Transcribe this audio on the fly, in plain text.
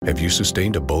Have you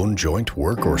sustained a bone, joint,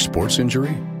 work, or sports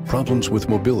injury? Problems with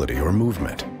mobility or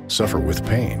movement? Suffer with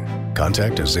pain?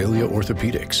 Contact Azalea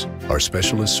Orthopedics. Our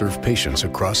specialists serve patients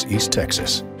across East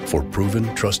Texas. For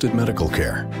proven, trusted medical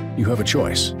care, you have a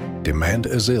choice. Demand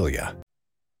Azalea.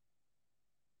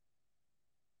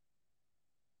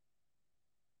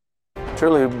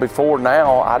 Truly, before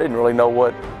now, I didn't really know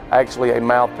what actually a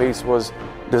mouthpiece was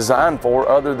designed for,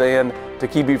 other than to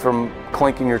keep you from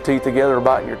clinking your teeth together or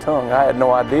biting your tongue. I had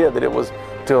no idea that it was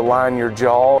to align your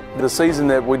jaw. The season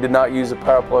that we did not use the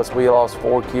Power Plus, we lost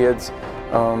 4 kids,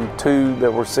 2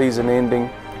 that were season-ending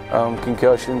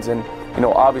concussions, and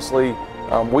obviously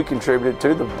we contributed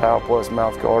to the Power Plus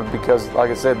mouth guard because,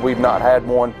 like I said, we've not had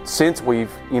one since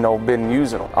we've been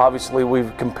using them. Obviously,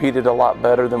 we've competed a lot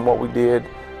better than what we did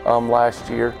last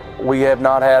year. We have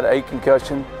not had a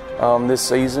concussion this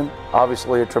season.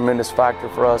 Obviously a tremendous factor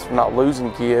for us for not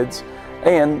losing kids,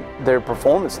 and their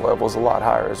performance level is a lot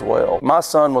higher as well. My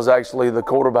son was actually the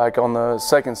quarterback on the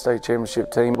second state championship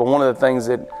team, but one of the things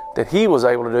that he was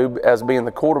able to do as being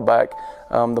the quarterback,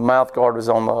 the mouth guard was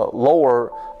on the lower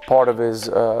part of his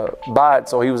bite,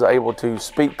 so he was able to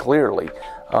speak clearly.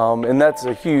 And that's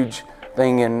a huge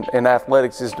thing in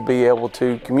athletics, is to be able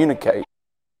to communicate.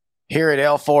 Here at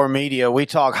L4 Media, we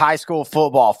talk high school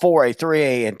football, 4A,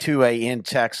 3A, and 2A in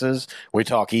Texas. We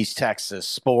talk East Texas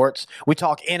sports. We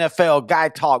talk NFL, guy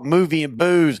talk, movie, and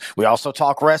booze. We also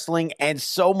talk wrestling and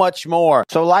so much more.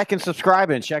 So like and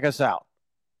subscribe and check us out.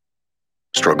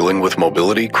 Struggling with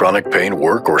mobility, chronic pain,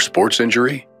 work, or sports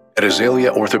injury? At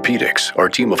Azalea Orthopedics, our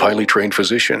team of highly trained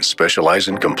physicians specialize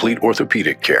in complete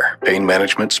orthopedic care, pain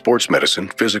management, sports medicine,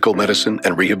 physical medicine,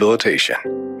 and rehabilitation.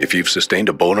 If you've sustained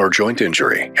a bone or joint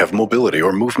injury, have mobility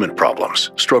or movement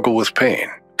problems, struggle with pain,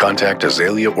 contact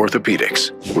Azalea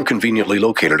Orthopedics. We're conveniently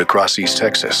located across East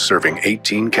Texas, serving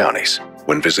 18 counties.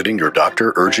 When visiting your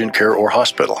doctor, urgent care, or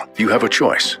hospital, you have a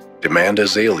choice. Demand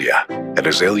Azalea. At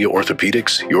Azalea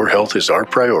Orthopedics, your health is our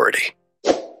priority.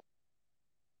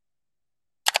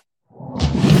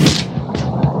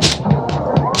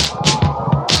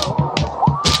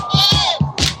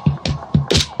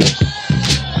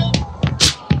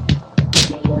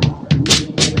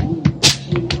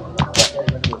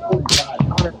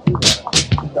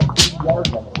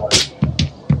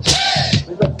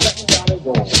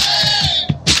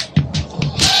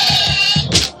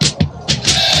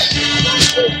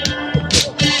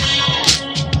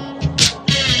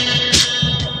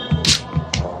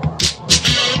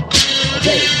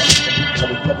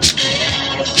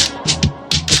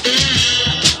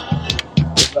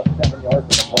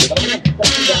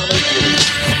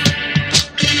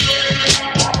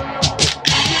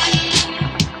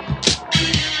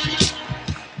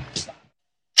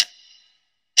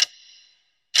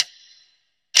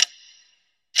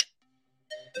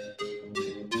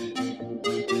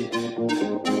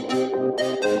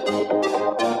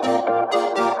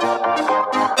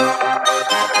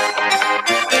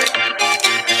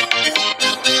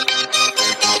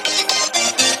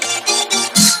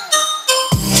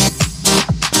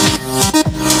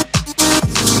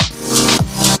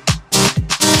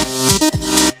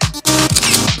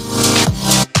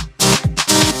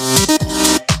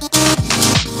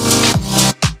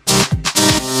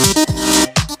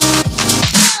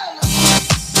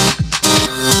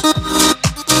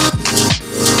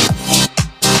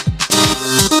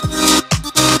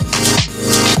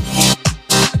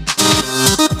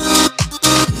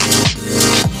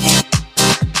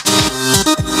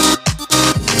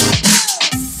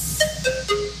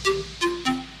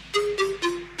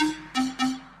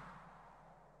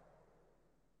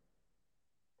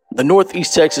 The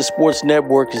Northeast Texas Sports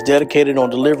Network is dedicated on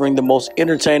delivering the most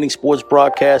entertaining sports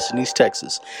broadcasts in East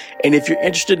Texas. And if you're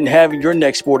interested in having your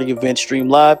next sporting event streamed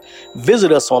live,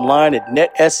 visit us online at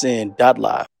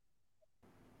NETSN.live.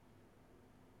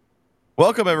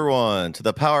 Welcome, everyone, to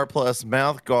the Power Plus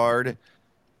Mouth Guard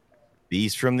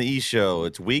Beast from the East show.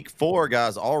 It's week 4,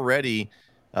 guys, already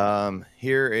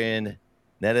here in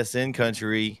NETSN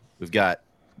country. We've got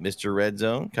Mr. Red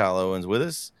Zone, Kyle Owens, with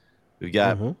us. We've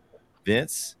got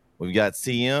Vince. We've got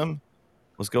CM.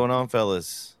 What's going on,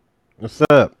 fellas? What's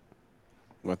up?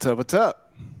 What's up? What's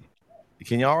up?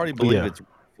 Can you already believe it's week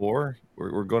 4?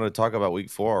 We're going to talk about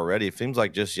week 4 already. It seems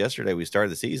like just yesterday we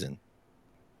started the season.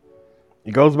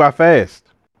 It goes by fast.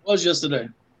 It was yesterday.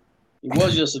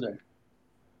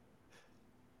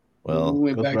 Well,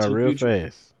 we went back to the real future.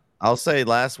 fast. I'll say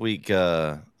last week,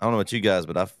 I don't know about you guys,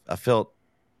 but I felt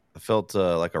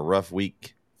like a rough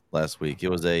week last week. It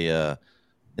was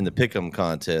in the pick'em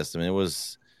contest. I mean,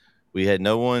 we had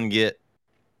no one get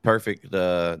perfect 10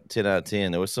 out of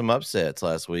 10. There was some upsets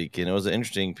last week, and it was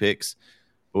interesting picks.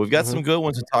 But we've got some good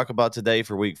ones to talk about today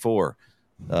for week 4.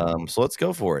 So let's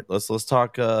go for it. Let's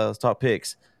talk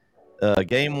picks.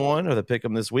 Game 1 of the pick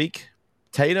 'em this week.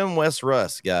 Tatum West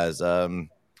Russ, guys.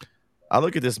 I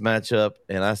look at this matchup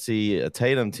and I see a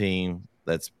Tatum team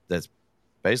that's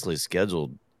basically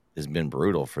scheduled has been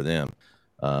brutal for them.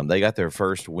 They got their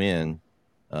first win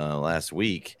last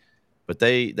week, but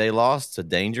they lost to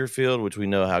Dangerfield, which we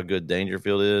know how good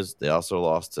Dangerfield is. They also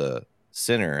lost to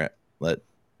Center,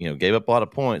 gave up a lot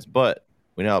of points, but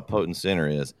we know how potent Center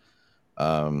is.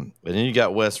 And then you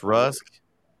got West Rusk.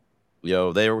 They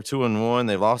were 2-1.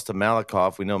 They lost to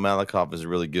Malakoff. We know Malakoff is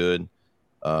really good.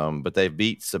 But they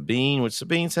beat Sabine, which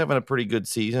Sabine's having a pretty good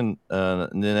season.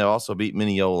 And then they also beat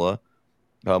Mineola,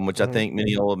 which I think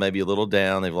Mineola may be a little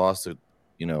down. They've lost to,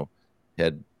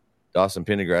 had Dawson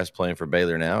Pendergrass playing for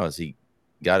Baylor now as he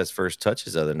got his first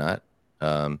touches the other night.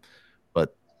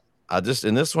 But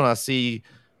in this one, I see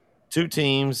two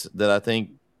teams that I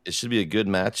think it should be a good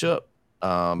matchup.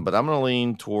 But I'm going to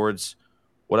lean towards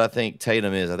what I think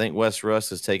Tatum is. I think West Russ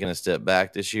has taken a step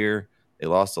back this year. They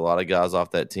lost a lot of guys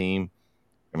off that team.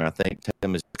 I think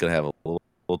Tatum is going to have a little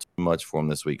too much for him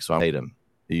this week. So I'm Tatum.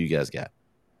 Who you guys got?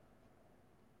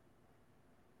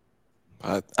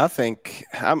 I think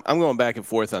I'm going back and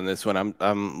forth on this one.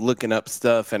 I'm looking up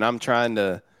stuff and I'm trying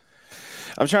to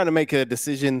make a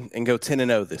decision and go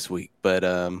 10-0 this week. But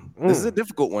this is a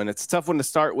difficult one. It's a tough one to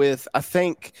start with. I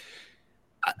think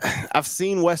I've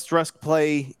seen West Rusk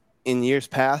play in years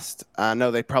past. I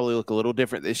know they probably look a little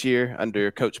different this year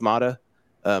under Coach Mata.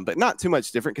 But not too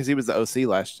much different because he was the OC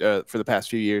for the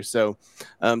past few years. So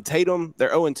Tatum,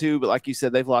 they're 0-2, but like you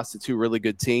said, they've lost to two really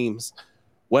good teams.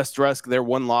 West Rusk, their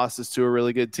one loss is to a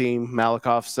really good team,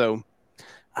 Malakoff. So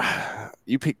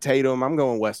you pick Tatum. I'm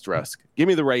going West Rusk. Give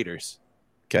me the Raiders.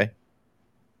 Okay.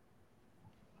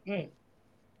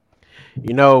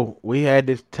 We had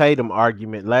this Tatum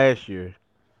argument last year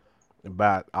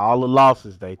about all the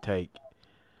losses they take.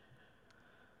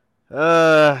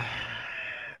 How'd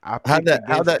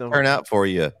that turn out for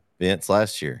you, Vince,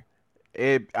 last year?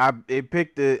 I did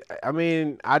pick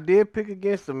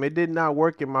against them. It did not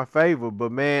work in my favor.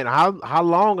 But man, how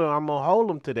long am I gonna hold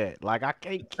them to that? Like I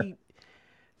can't keep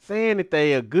saying that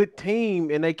they a good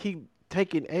team and they keep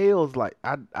taking L's. Like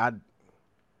God,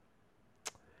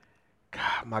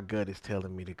 my gut is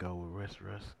telling me to go with West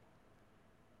Russ.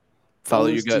 Follow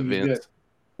your gut, Vince.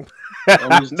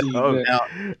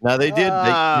 Now they did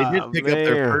pick up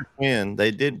their first win.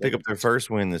 They did pick up their first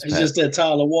win this past. It's just that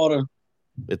Tyler Water.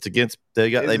 It's against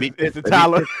It's the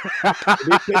Tyler.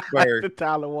 Pittsburgh. The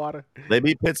Tyler Water. They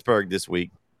beat Pittsburgh this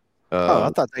week. I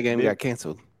thought that game got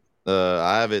canceled.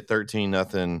 I have it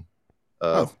 13-0.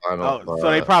 Final.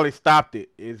 So they probably stopped it.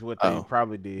 Is what they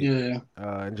probably did. Yeah.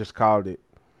 And just called it.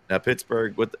 Now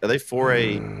Pittsburgh, what are they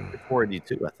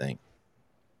 4A2, I think.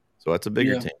 So that's a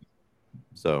bigger team.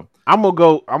 So I'm gonna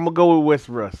go with West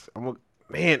Russ.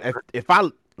 If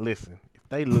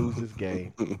they lose this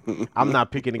game, I'm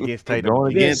not picking against Tatum.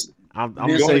 I'm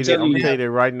gonna tell you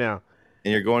that right now.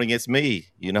 And you're going against me.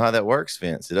 You know how that works,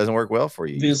 Vince. It doesn't work well for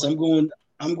you. Vince, I'm going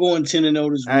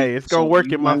 10-0 this week. Hey, it's gonna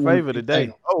work in my favor today.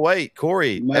 Tatum. Oh wait,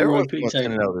 Corey, everyone's going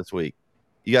 10-0 this week.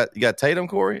 You got Tatum,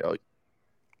 Corey? Oh.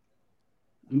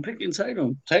 I'm picking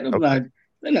Tatum. Tatum's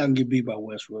they're not gonna get beat by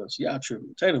West Russ. Y'all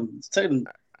tripping. Tatum's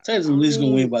at least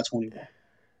gonna win by 21.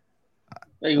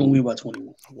 They're gonna win by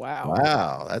 21.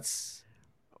 Wow, that's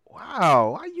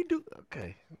why you do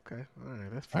okay. All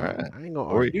right, that's fine. All right. I ain't gonna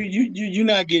argue. You're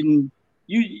not getting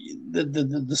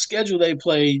the schedule they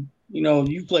played.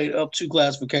 You played up 2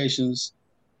 classifications,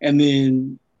 and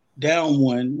then down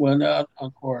 1. Well,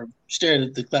 or stared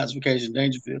at the classification.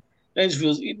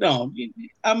 Dangerfield's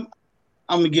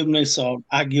I'm gonna give them their salt.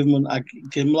 I give them a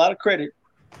lot of credit.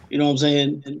 You know what I'm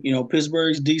saying?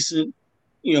 Pittsburgh's decent.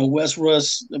 West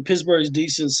Russ, Pittsburgh's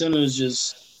decent. Center is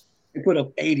just they put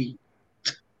up 80.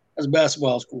 That's a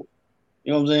basketball score.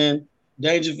 You know what I'm saying?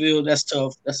 Dangerfield, that's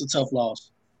tough. That's a tough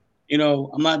loss.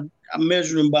 I'm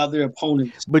measuring by their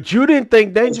opponents. But you didn't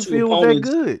think Dangerfield was that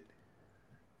good.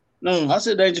 No, I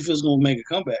said Dangerfield's gonna make a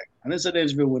comeback. I didn't say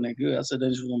Dangerfield wasn't that good. I said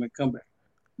Dangerfield's gonna make a comeback.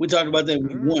 We talked about that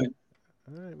week 1.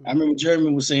 I remember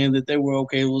Jeremy was saying that they were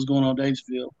okay with what's going on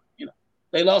Dangerfield.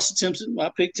 They lost to Timpson. I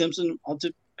picked Timpson. I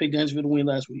picked Dangerfield to win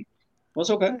last week. That's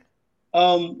okay.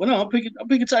 Well, no, I'm picking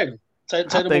Tatum. I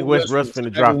think West Russ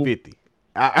finna drop 50.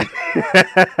 I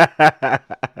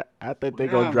think they're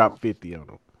gonna drop 50 on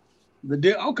them.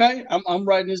 Okay, I'm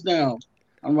writing this down.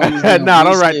 Don't write that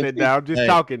down. I'm just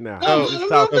talking now.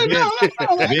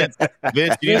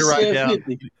 Vince, you need to write down.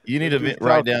 You need to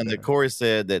write down that Corey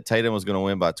said that Tatum was going to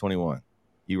win by 21.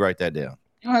 You write that down.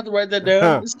 You don't have to write that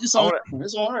down. It's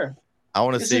on her. I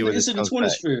want to see when it's this in the comes Twitter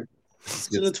back. sphere.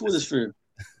 It's in the Twitter sphere.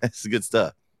 That's good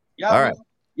stuff. Y'all, All right.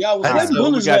 y'all was Hey, letting so what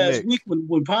we bullets got last next? week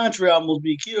when Pine Tree almost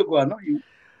beat Kilgore. I know you.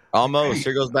 Almost.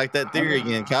 Here goes back that theory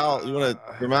again. Kyle, you want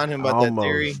to remind him about that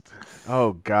theory?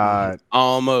 Oh God.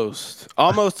 Almost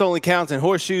only counts in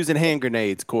horseshoes and hand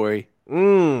grenades, Corey.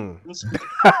 The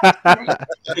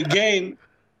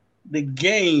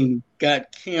game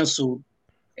got canceled,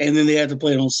 and then they had to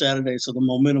play it on Saturday, so the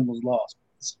momentum was lost.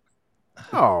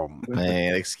 Oh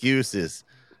Man, excuses.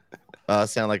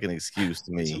 Sound like an excuse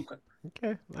to me.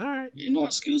 okay. All right. You know,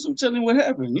 excuse me, tell me what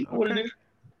happened. You know what it is.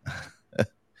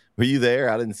 Were you there?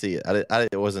 I didn't see it. I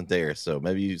wasn't there, so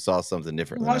maybe you saw something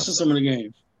different. I'm watching some of the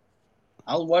games.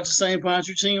 I was watching the same Pine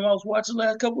Tree team I was watching the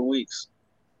last couple of weeks.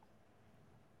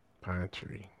 Pine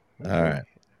Tree. Okay. All right.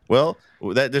 Well,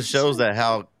 that just shows that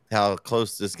how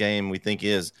close this game we think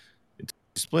is.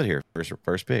 Split here.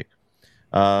 First pick.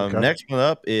 Next one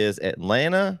up is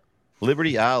Atlanta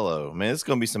Liberty Ilo. Man, it's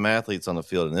going to be some athletes on the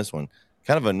field in this one.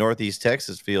 Kind of a Northeast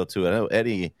Texas feel to it. I know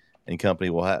Eddie and company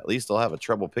will at least they'll have a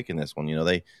trouble picking this one. You know,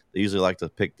 they usually like to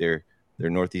pick their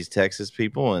Northeast Texas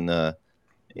people, and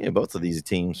both of these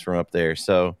teams from up there.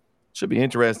 So should be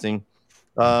interesting.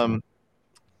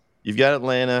 You've got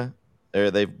Atlanta.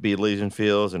 They beat Legion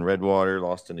Fields and Redwater,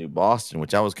 lost to New Boston,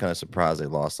 which I was kind of surprised they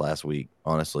lost last week,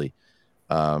 honestly.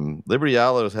 Liberty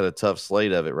Ilo's had a tough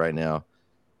slate of it right now.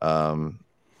 They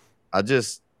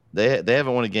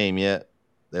haven't won a game yet.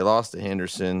 They lost to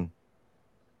Henderson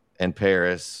and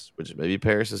Paris, which maybe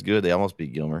Paris is good. They almost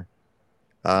beat Gilmer.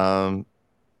 I'm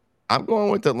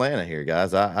going with Atlanta here,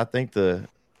 guys. I think the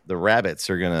Rabbits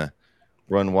are gonna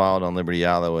run wild on Liberty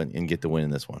Ilo and get the win in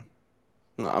this one.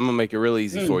 I'm gonna make it real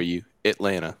easy for you.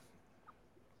 Atlanta.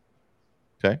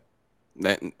 Okay.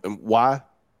 Why?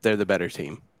 They're the better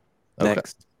team. Okay.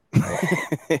 Next.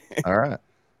 All right.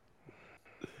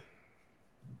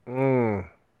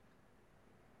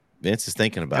 Vince is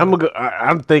thinking about it.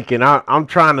 I'm thinking. I'm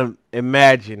trying to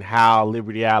imagine how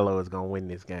Liberty Ilo is gonna win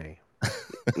this game.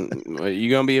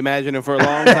 You're gonna be imagining for a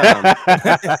long time.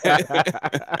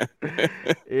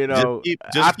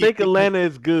 I think Atlanta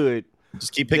is good.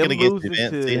 Just keep picking against the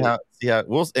event. See how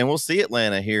we'll see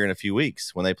Atlanta here in a few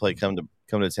weeks when they come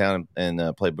to town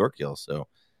and play Burkill. So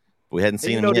we hadn't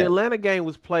seen them yet. The Atlanta game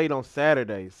was played on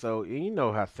Saturday, so you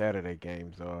know how Saturday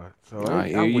games are. So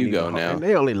here you go now. And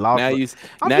they only lost.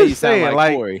 Now you sound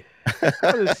like Corey.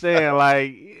 I'm just saying,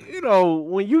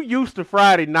 when you used to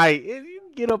Friday night, you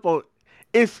get up on.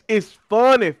 It's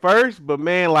fun at first, but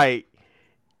man,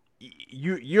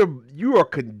 you are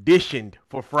conditioned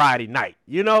for Friday night.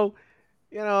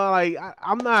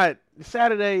 I'm not.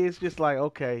 Saturday is just like,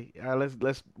 okay,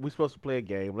 we're supposed to play a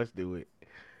game. Let's do it.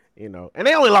 And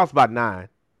they only lost by 9.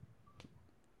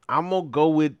 I'm gonna go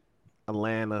with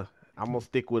Atlanta. I'm gonna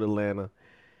stick with Atlanta.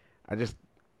 I'm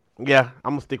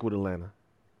gonna stick with Atlanta.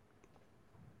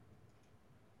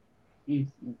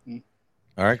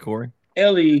 All right, Corey.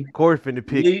 Corey finna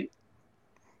pick.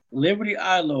 Liberty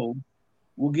Ilo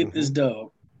will get this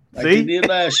dub like they did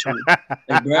last year.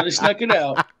 They barely snuck it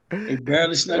out.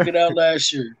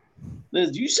 Last year.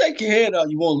 Listen, you shake your head out.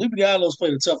 You want Liberty Ilo's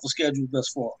played a tougher schedule thus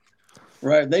far,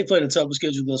 right? They played a tougher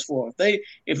schedule thus far.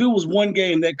 If it was one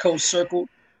game that coach circled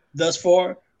thus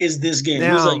far, is this game?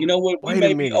 He's like, you know what? We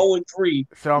may be 0-3.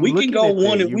 So we can go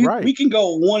 1 and we can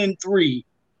go 1-3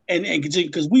 and continue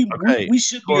because we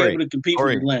should be able to compete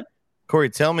with Atlanta. Corey,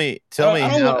 tell me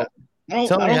how. I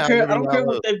don't care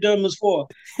what they've done this far.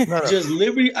 Just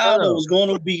Liberty Ilo is going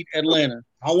to beat Atlanta.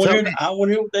 I want to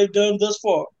hear what they've done thus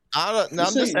far. I'm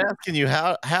just asking you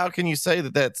how can you say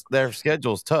that their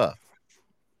schedule's tough?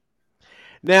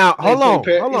 Now hold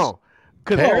on,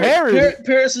 because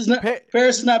Paris is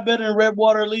not better than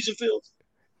Redwater and Legion Fields.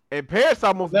 And Paris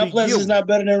almost Mount beat Pleasant Gilmer. is not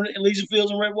better than Legion Fields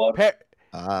and Redwater.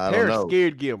 Paris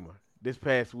scared Gilmer this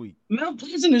past week. Mount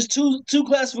Pleasant is two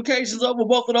classifications over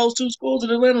both of those two schools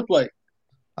that Atlanta played.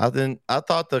 I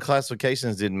thought the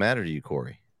classifications didn't matter to you,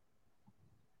 Corey.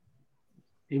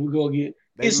 Here we go again.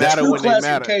 It's two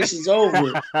classifications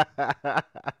over.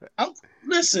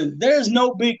 Listen, there's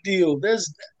no big deal.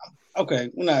 Okay.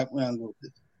 We're not going with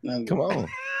this. Come on.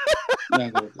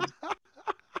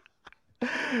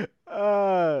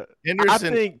 I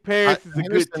think Paris is a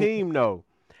good team, though.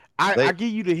 I give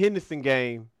you the Henderson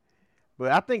game,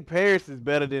 but I think Paris is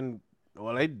better than.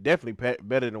 Well, they definitely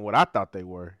better than what I thought they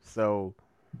were. So,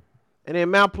 and then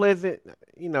Mount Pleasant,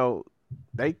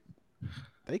 they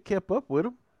kept up with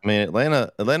them. I mean,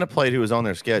 Atlanta played who was on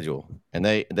their schedule, and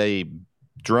they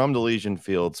drummed the Legion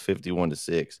Fields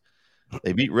 51-6.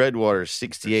 They beat Redwater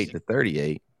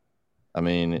 68-38. I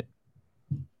mean,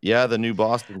 Yeah, the new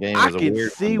Boston game I was a can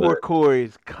weird see one, where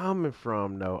Corey's coming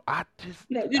from, though.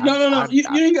 No. You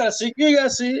ain't gotta see. You ain't gotta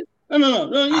see it.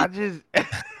 No. I just.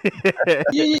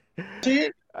 You ain't see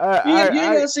it. You ain't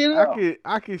gotta see it at all.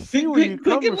 I can see where you're Pick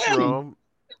coming Atlanta.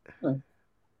 from.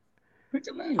 Pick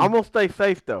Atlanta. I'm gonna stay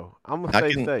safe though. I'm gonna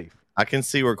stay safe. I can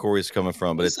see where Corey's coming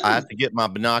from, but I have to get my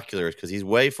binoculars because he's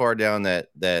way far down that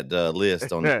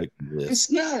list on the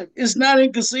list. It's not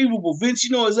inconceivable, Vince. You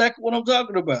know exactly what I'm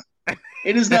talking about.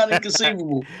 It is not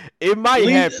inconceivable. It might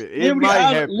happen.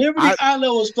 Liberty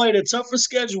Island has played a tougher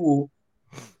schedule.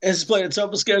 It's played a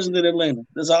tougher schedule than Atlanta.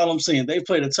 That's all I'm saying. They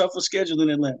played a tougher schedule than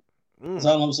Atlanta. That's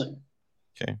all I'm saying.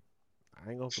 Okay. I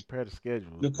ain't gonna compare the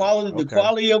schedule. The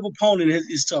quality of opponent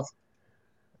is tougher.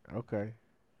 Okay.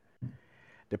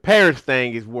 The Paris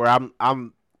thing is where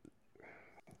I'm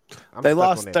they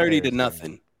lost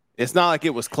 30-0. It's not like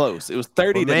it was close. It was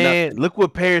 30-0. Man, look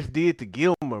what Paris did to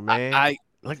Gilmer, man.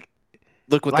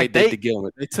 Look what they did to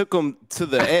Gilmer. They took them to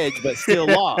the edge, but still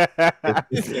lost.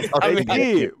 They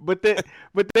did, but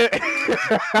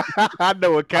I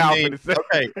know what Calvin is saying.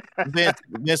 Okay,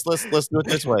 Vince, let's do it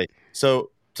this way.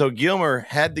 So Gilmer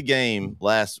had the game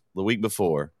the week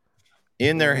before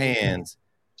in their hands,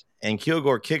 and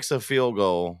Kilgore kicks a field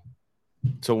goal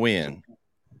to win,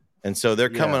 and so they're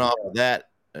coming off of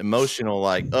that emotional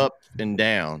up and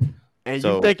down. And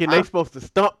you thinking they supposed to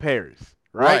stump Paris,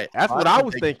 right? That's what I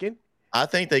was thinking. I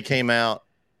think they came out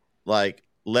let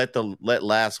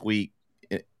last week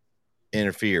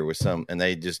interfere with some, and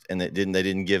they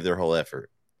didn't give their whole effort.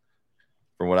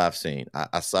 From what I've seen,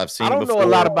 I've seen. I don't know a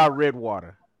lot about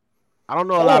Redwater.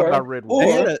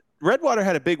 Redwater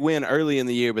had a big win early in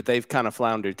the year, but they've kind of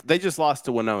floundered. They just lost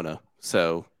to Winona,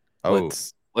 so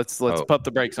let's pump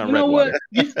the brakes on Redwater.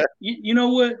 You know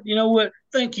what?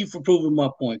 Thank you for proving my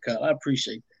point, Kyle. I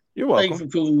appreciate that. You're welcome. Thank you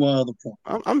for proving my other point.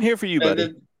 I'm here for you,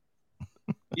 buddy.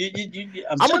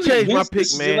 I'm gonna change my pick,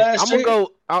 man.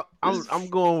 I'm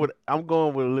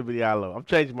going with Liberty Island. I'm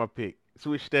changing my pick.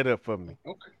 Switch that up for me.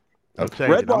 Okay.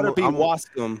 Redwater beat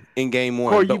Wascom in game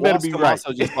 1, Corey, but you better be right.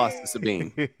 also just lost to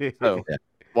Sabine. So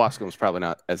Wascom's probably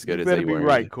not as good as they were. You better be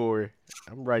right, Corey.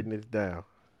 I'm writing this down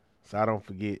so I don't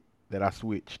forget that I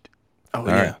switched. Oh,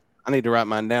 yeah. Right. I need to write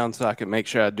mine down so I can make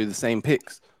sure I do the same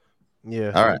picks.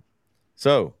 Yeah. All right.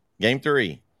 So, game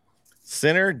 3.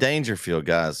 Center Dangerfield,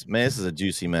 guys. Man, this is a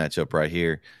juicy matchup right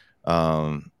here.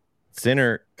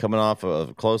 Center coming off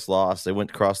of a close loss. They went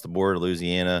across the border to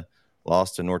Louisiana,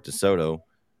 lost to North DeSoto.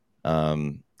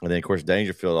 And then, of course,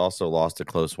 Dangerfield also lost a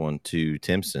close one to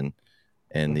Timpson.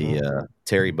 And the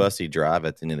Terry Bussey drive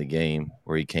at the end of the game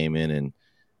where he came in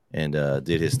and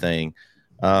did his thing.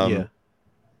 I'm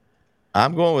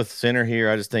going with Center here.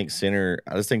 I just think they're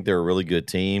a really good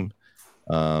team.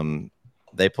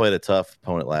 They played a tough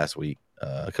opponent last week.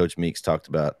 Coach Meeks talked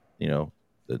about,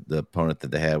 the opponent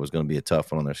that they had was going to be a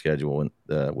tough one on their schedule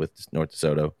with North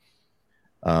DeSoto.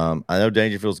 I know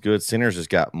Dangerfield's good. Center's just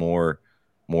got more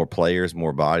players,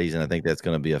 more bodies, and I think that's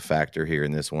going to be a factor here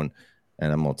in this one.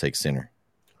 And I'm going to take Center.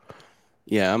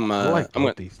 Yeah, I'm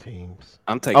with these teams.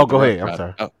 I'm taking. Oh, go ahead. I'm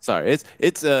sorry. Oh, sorry.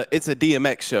 It's a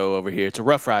DMX show over here. It's a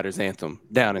Rough Riders anthem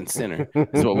down in Center.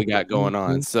 Is what we got going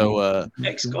on. So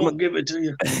X gonna give it to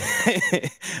you.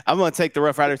 I'm gonna take the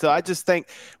Rough Riders. So I just think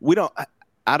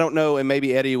I don't know, and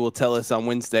maybe Eddie will tell us on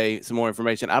Wednesday some more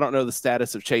information. I don't know the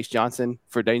status of Chase Johnson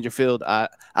for Dangerfield. I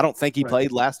don't think he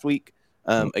played last week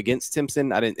against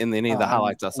Timpson. I didn't in any of the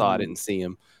highlights I saw. I didn't see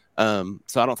him.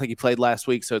 So I don't think he played last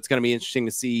week. So it's going to be interesting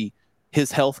to see his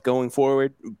health going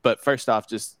forward. But first off,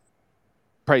 just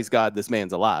praise God, this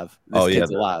man's alive. This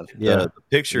kid's alive. The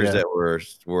pictures that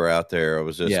were out there, it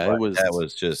was just that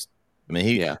was just. I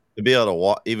mean, to be able to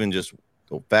walk, even just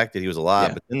the fact that he was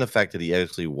alive, but then the fact that he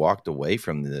actually walked away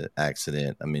from the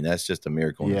accident. I mean, that's just a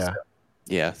miracle.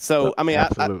 Yeah. So I mean,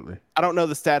 absolutely. I don't know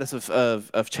the status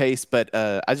of Chase, but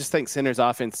I just think Center's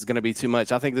offense is going to be too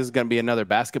much. I think this is going to be another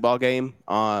basketball game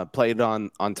played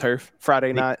on turf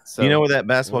Friday night. So you know where that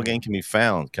basketball game can be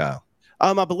found, Kyle?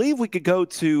 I believe we could go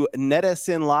to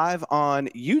NETSN Live on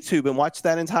YouTube and watch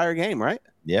that entire game, right?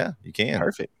 Yeah, you can.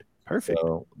 Perfect.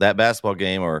 So that basketball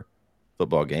game or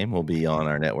football game will be on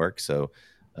our network, so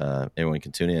everyone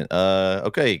can tune in.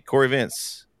 Okay, Corey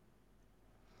Vince.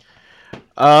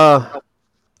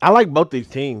 I like both these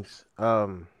teams.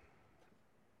 I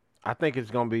think it's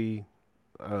going to be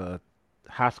a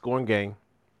high-scoring game,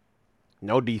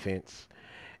 no defense.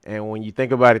 And when you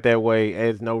think about it that way,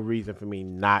 there's no reason for me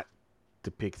not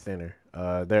to pick Center.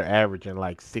 They're averaging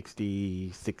like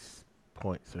 66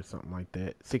 points or something like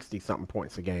that, 60-something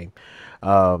points a game.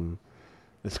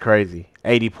 It's crazy.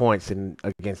 80 points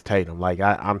against Tatum. Like,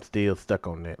 I'm still stuck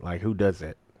on that. Like, who does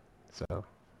that? So.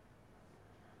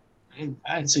 I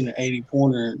hadn't seen an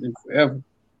 80-pointer in forever.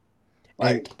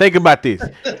 And think about this.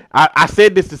 I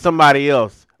said this to somebody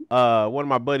else. One of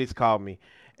my buddies called me,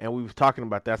 and we was talking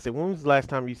about that. I said, "When was the last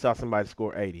time you saw somebody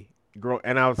score 80?"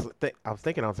 And I was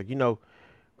thinking, I was like,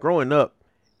 growing up,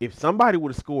 if somebody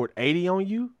would have scored 80 on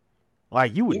you,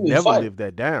 like you would never live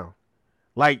that down.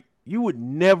 Like you would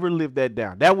never live that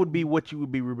down. That would be what you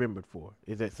would be remembered for,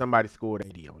 is that somebody scored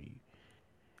 80 on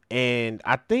you. And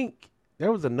I think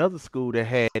there was another school that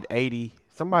had 80.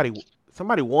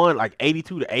 Somebody won like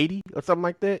 82-80 or something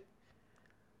like that.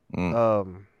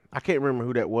 I can't remember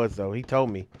who that was though. He told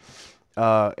me.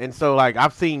 And so like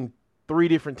I've seen 3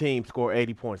 different teams score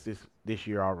 80 points this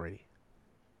year already.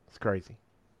 It's crazy.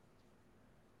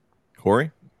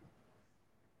 Corey?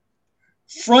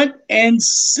 Front and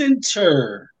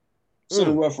center.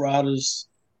 Center Rough Riders.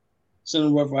 Center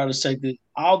Rough Riders take it.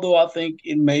 Although I think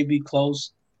it may be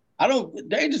close.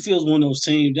 Dangerfield's one of those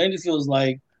teams. Dangerfield's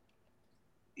like,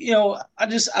 I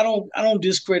don't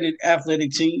discredit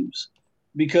athletic teams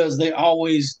because they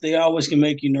always can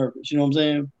make you nervous. You know what I'm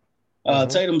saying?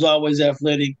 Tatum's always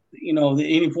athletic. At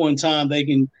any point in time they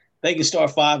can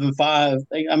start 5-5.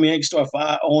 They can start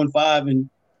 0-5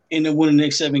 and then win the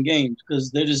next 7 games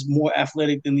because they're just more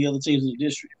athletic than the other teams in the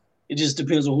district. It just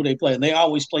depends on who they play. They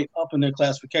always play up in their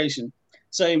classification.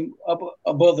 Same up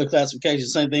above their classification.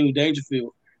 Same thing with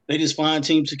Dangerfield. They just find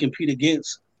teams to compete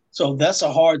against. So that's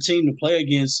a hard team to play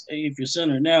against if you're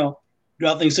center. Now, do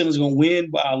I think center's going to win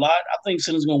by a lot? I think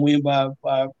center's going to win by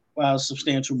a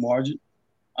substantial margin.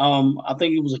 I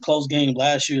think it was a close game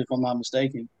last year, if I'm not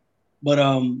mistaken. But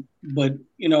I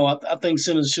think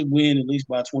Centers should win at least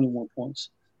by 21 points.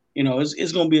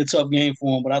 It's going to be a tough game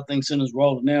for them, but I think Centers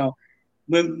rolling. Now,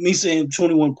 when me saying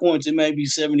 21 points, it may be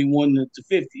 71 to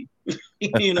 50.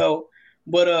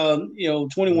 But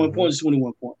 21 points is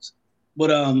 21 points.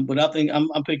 But I think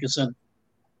I'm picking Center.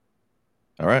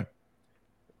 All right.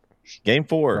 Game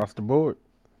 4. Across the board.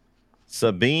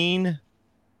 Sabine,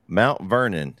 Mount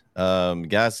Vernon.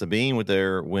 Guys, Sabine with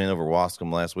their win over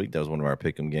Wascom last week. That was one of our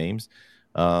pick'em games.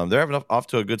 They're having off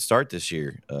to a good start this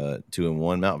year.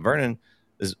 2-1. Mount Vernon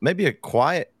is maybe a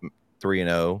quiet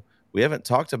 3-0. We haven't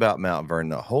talked about Mount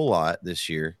Vernon a whole lot this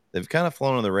year. They've kind of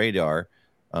flown on the radar,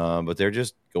 but they're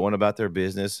just going about their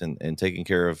business and taking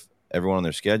care of everyone on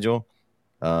their schedule.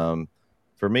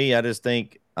 For me, I just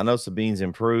think I know Sabine's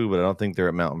improved, but I don't think they're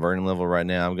at Mount Vernon level right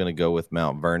now. I'm going to go with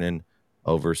Mount Vernon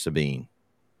over Sabine.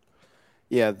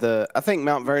 Yeah, I think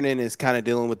Mount Vernon is kind of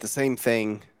dealing with the same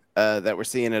thing that we're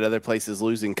seeing at other places,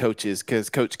 losing coaches, because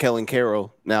Coach Kellen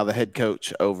Carroll, now the head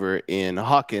coach over in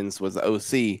Hawkins, was the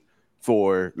OC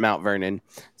for Mount Vernon.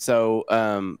 So,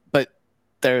 but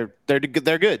they're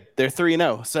good. They're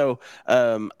 3-0. So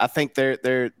I think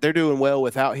they're doing well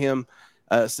without him.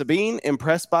 Sabine,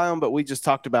 impressed by him, but we just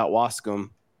talked about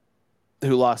Wascom,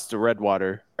 who lost to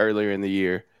Redwater earlier in the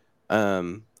year.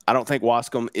 I don't think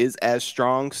Wascom is as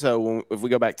strong. So if we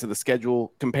go back to the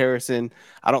schedule comparison,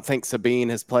 I don't think Sabine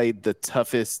has played the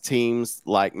toughest teams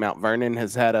like Mount Vernon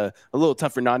has had a little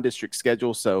tougher non-district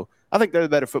schedule. So I think they're the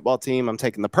better football team. I'm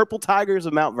taking the Purple Tigers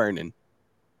of Mount Vernon.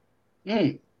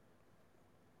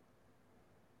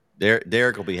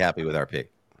 Derek will be happy with our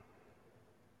pick.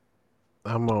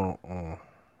 I'm on. I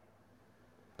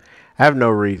have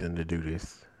no reason to do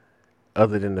this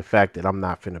other than the fact that I'm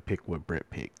not finna pick what Brett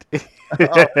picked. How is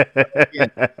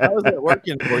that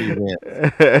working for you,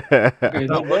 man?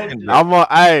 I'm on.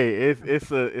 Hey,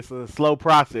 it's a slow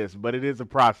process, but it is a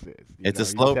process. It's a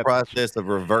slow process of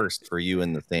reversed for you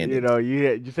in the standings.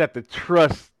 You just have to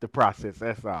trust the process.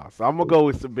 That's all. So I'm gonna go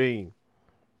with Sabine.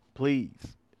 Please.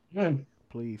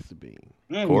 Please, Sabine.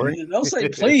 Corey? Don't say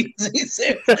please. He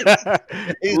said please.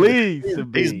 Please,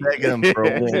 Sabine. He's begging him for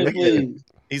a win.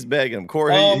 He's begging him.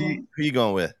 Corey, who you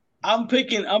going with? I'm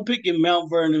picking Mount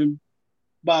Vernon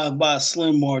by a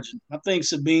slim margin. I think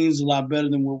Sabine's a lot better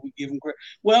than what we give him credit.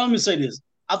 Well, let me say this.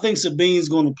 I think Sabine's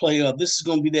going to play up. This is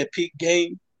going to be that peak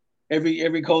game.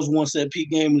 Every coach wants that peak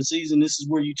game of the season. This is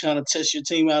where you're trying to test your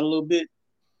team out a little bit.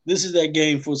 This is that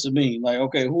game for Sabine. Like,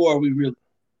 okay, who are we really?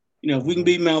 If we can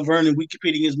beat Mount Vernon, we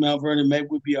compete against Mount Vernon, maybe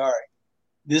we'll be all right.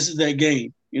 This is that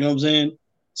game. You know what I'm saying?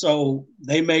 So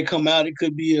they may come out. It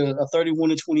could be a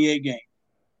 31-28 game.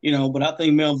 But I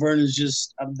think Mount Vernon's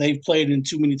just they've played in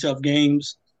too many tough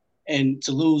games, and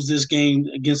to lose this game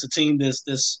against a team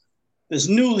that's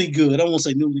newly good. I won't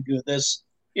say newly good. That's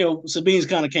Sabine's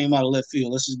kind of came out of left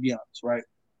field. Let's just be honest, right?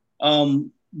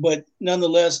 But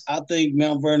nonetheless, I think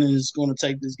Mount Vernon is going to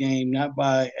take this game not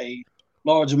by a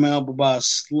large amount, but by a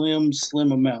slim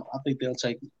amount. I think they'll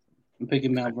take it. I'm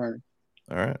picking Mount Vernon.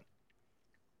 All right.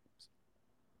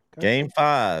 Game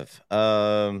 5.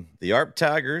 The ARP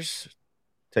Tigers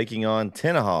taking on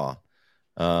Tenaha.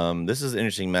 This is an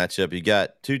interesting matchup. You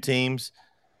got two teams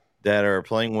that are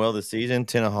playing well this season.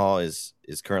 Tenaha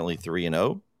is currently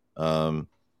 3-0.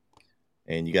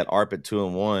 And you got ARP at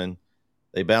 2-1.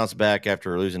 They bounced back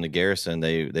after losing to Garrison.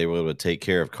 They were able to take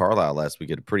care of Carlisle last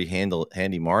week at a pretty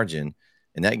handy margin,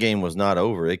 and that game was not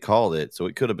over. They called it, so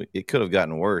it could have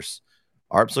gotten worse.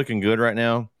 ARP's looking good right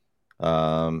now.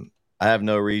 I have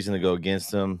no reason to go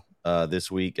against them this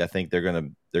week. I think they're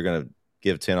gonna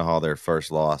give Tenaha their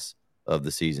first loss of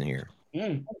the season here.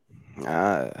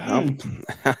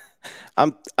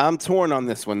 I'm torn on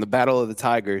this one. The Battle of the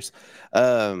Tigers.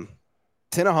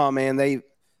 Tenaha, man, they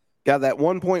got that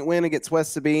 1-point win against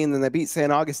West Sabine, then they beat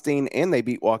San Augustine, and they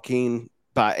beat Joaquin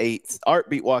by 8. Art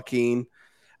beat Joaquin.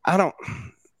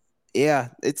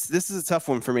 This is a tough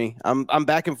one for me. I'm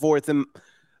back and forth. And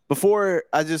before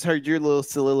I just heard your little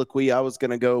soliloquy, I was going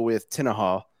to go with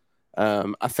Tenaha.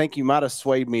 I think you might have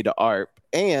swayed me to ARP.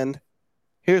 And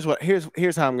here's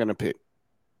how I'm going to pick.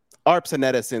 ARP's a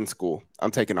NETSN school.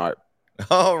 I'm taking ARP.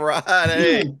 All right.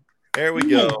 Hey, there we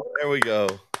go. There we go.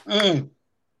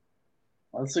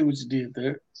 I see what you did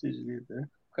there.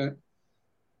 Okay.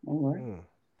 All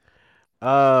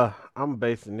right. I'm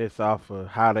basing this off of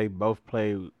how they both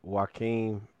play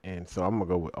Joaquin, and so I'm gonna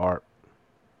go with Art.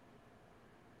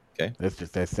 Okay. It's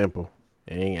just that simple.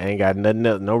 Ain't got nothing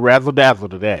else, no razzle dazzle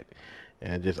to that,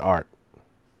 and just Art.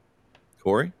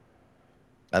 Corey,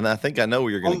 and I think I know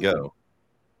where you're gonna go.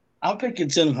 I'm picking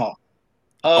Tenaha.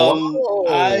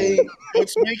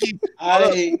 Coach Mickey,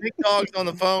 Big Dog's on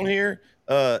the phone here.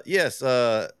 Yes.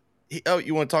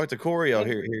 You want to talk to Corey? Oh,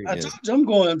 here. I told you I'm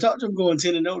going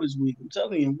 10-0 this week. I'm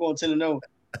telling you, I'm going 10-0.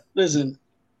 Listen,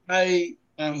 I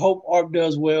hope ARP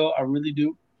does well. I really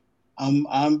do.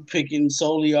 I'm picking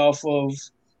solely off of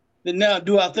the now.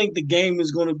 Do I think the game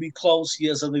is going to be close?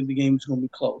 Yes, I think the game is going to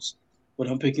be close. But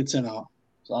I'm picking Tenaha.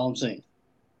 That's all I'm saying.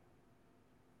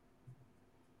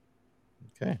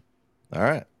 Okay. All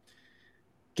right.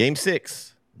 Game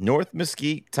 6, North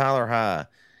Mesquite, Tyler High.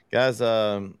 Guys,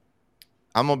 I'm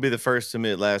going to be the first to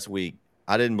admit last week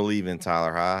I didn't believe in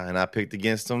Tyler High, and I picked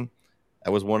against him.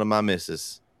 That was one of my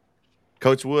misses.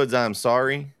 Coach Woods, I'm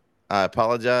sorry. I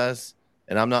apologize,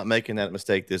 and I'm not making that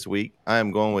mistake this week. I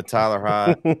am going with Tyler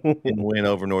High in the win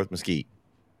over North Mesquite.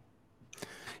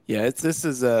 Yeah, this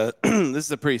is a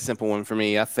pretty simple one for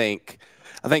me. I think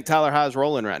Tyler High is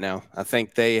rolling right now. I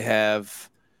think they've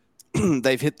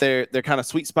hit their kind of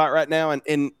sweet spot right now,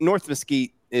 and North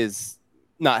Mesquite is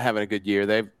not having a good year.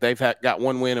 They've got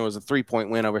one win. It was a 3-point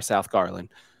win over South Garland.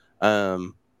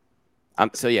 Tyler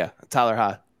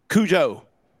High. Cujo.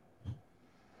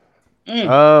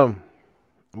 I'm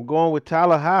going with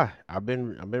Tyler High. I've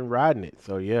been riding it.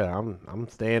 So yeah, I'm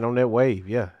staying on that wave.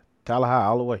 Yeah. Tyler High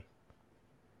all the way.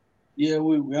 Yeah,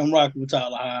 I'm rocking with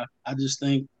Tyler High. I just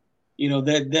think,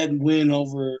 that win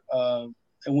over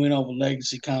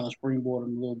Legacy kind of springboarded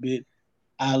them a little bit.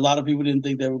 A lot of people didn't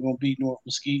think they were going to beat North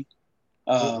Mesquite.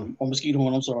 Or Mesquite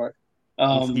Horn, I'm sorry.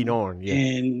 Mesquite Horn, yeah.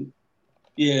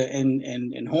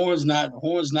 And Horn's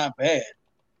not bad.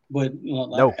 But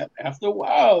after a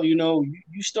while, you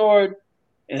start,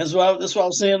 and that's what I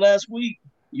was saying last week.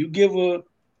 You give an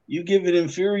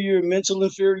mental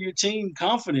inferior team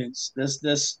confidence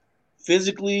that's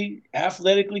physically,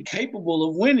 athletically capable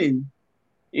of winning.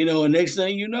 And next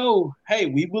thing you know, hey,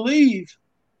 we believe.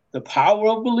 The power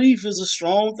of belief is a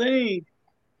strong thing.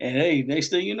 And hey, next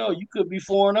thing you know, you could be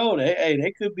 4-0.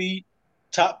 They could be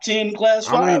top 10 class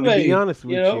 5A. I mean, to be honest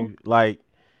with you, like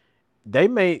the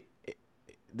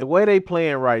way they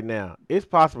playing right now, it's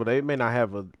possible they may not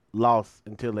have a loss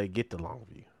until they get to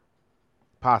Longview.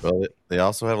 Possibly. Well, they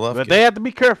also have Lufkin. But they have to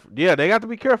be careful. Yeah, they got to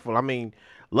be careful. I mean,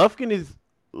 Lufkin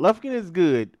is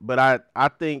good, but I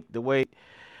think the way,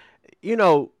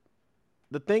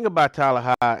 the thing about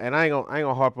Tyler High, and I ain't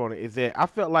gonna harp on it, is that I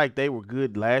felt like they were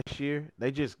good last year. They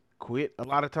just quit a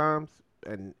lot of times,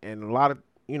 and a lot of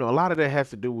that has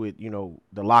to do with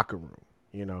the locker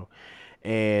room,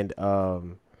 and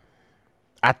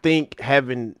I think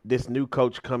having this new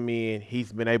coach come in,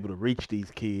 he's been able to reach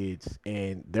these kids,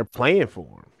 and they're playing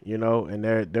for him, and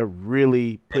they're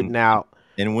really putting out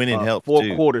and winning helps 4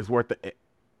 too. quarters worth of.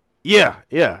 Yeah.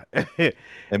 I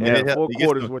mean, 4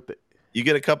 quarters worth of. You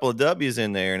get a couple of W's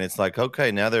in there, and it's like,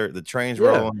 okay, now the train's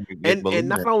rolling. And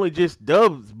not only just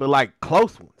dubs, but like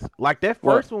close ones. Like that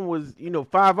first one was,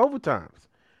 5 overtimes.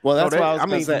 Well, that's what I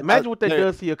mean. Imagine what that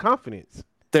does to your confidence.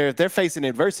 They're facing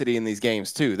adversity in these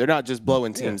games too. They're not just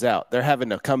blowing teams out. They're having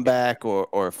to come back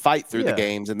or fight through the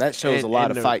games, and that shows a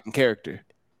lot of fight and character.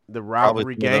 The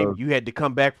rivalry game, you had to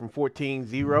come back from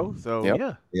 14-0.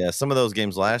 So yeah, some of those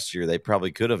games last year, they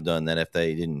probably could have done that if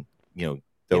they didn't,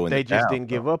 if they just didn't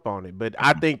give up on it. But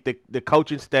I think the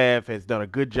coaching staff has done a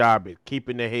good job at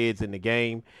keeping their heads in the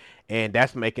game, and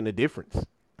that's making a difference.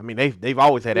 I mean, they've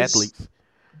always had athletes.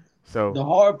 So the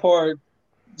hard part,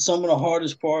 some of the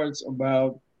hardest parts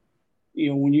about,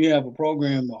 when you have a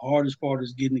program, the hardest part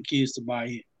is getting the kids to buy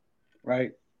in,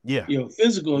 right? yeah,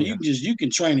 Physical, yeah, you can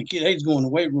train a kid. They just go in the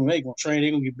weight room, they gonna train, they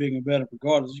gonna get bigger and better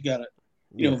regardless. You gotta,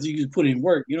 yeah. if you just put in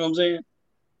work, you know what I'm saying?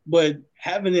 But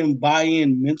having them buy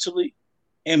in mentally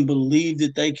and believe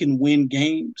that they can win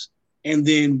games, and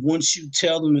then once you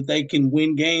tell them that they can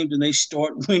win games and they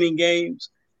start winning games,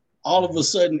 all of a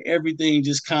sudden everything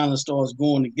just kind of starts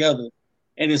going together.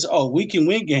 And it's, we can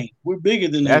win games. We're bigger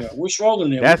than they are. We're stronger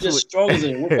than they are. We're just stronger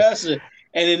than they are. We're faster.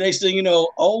 And the next thing you know,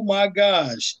 oh my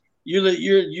gosh, you're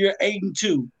 8-2.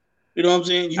 You know what I'm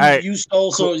saying? You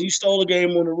stole a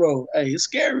game on the road. Hey, it's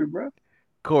scary, bro.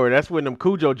 Corey, that's when them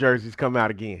Cujo jerseys come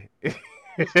out again.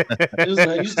 It's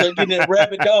like you start getting that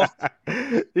rabbit dog.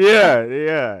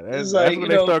 Yeah. That's when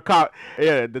they start calling.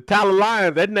 Yeah, the Tyler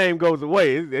Lions, that name goes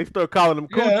away. They start calling them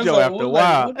Cujo after a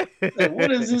while.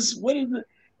 What is this? What is it?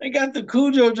 They got the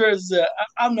Cujo jerseys.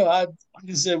 I know. I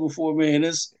said before, man.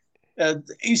 It's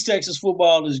East Texas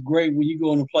football is great when you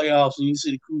go in the playoffs and you see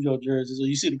the Cujo jerseys or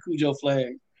you see the Cujo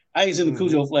flag. I ain't seen the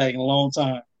Cujo flag in a long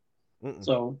time.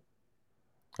 So,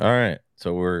 all right.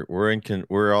 So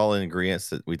we're all in agreement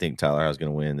that we think Tyler Howe's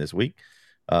going to win this week.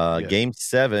 Game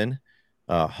 7,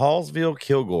 Hallsville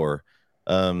Kilgore.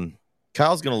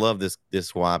 Kyle's going to love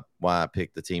this. Why I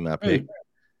picked the team I picked.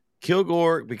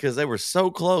 Kilgore, because they were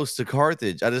so close to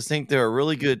Carthage. I just think they're a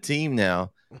really good team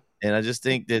now, and I just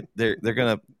think that they're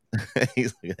going to.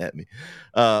 He's looking at me.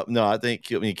 No, I think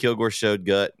Kilgore showed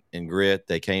gut and grit.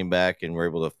 They came back and were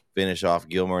able to finish off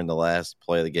Gilmer in the last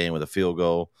play of the game with a field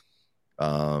goal.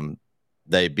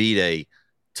 They beat a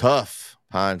tough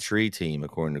Pine Tree team,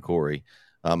 according to Corey.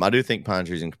 I do think Pine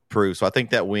Tree's improved, so I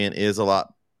think that win is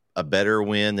a better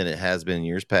win than it has been in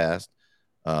years past.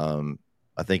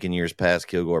 I think in years past,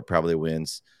 Kilgore probably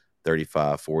wins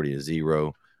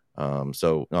 35-40-0.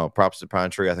 So no, props to Pine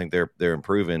Tree. I think they're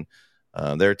improving.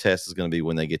 Their test is going to be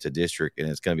when they get to district, and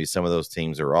it's going to be some of those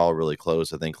teams that are all really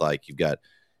close. I think like you got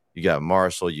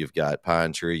Marshall, you've got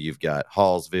Pine Tree, you've got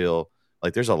Hallsville.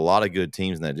 Like there's a lot of good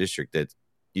teams in that district that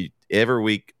every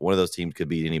week one of those teams could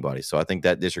beat anybody. So I think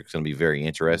that district's going to be very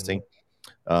interesting.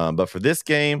 But for this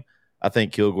game, I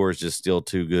think Kilgore is just still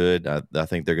too good. I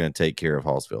think they're going to take care of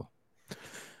Hallsville.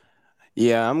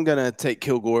 Yeah, I'm going to take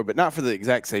Kilgore, but not for the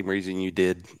exact same reason you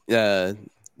did.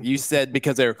 You said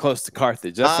because they were close to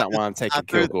Carthage. That's not why I'm taking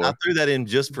Kilgore. I threw that in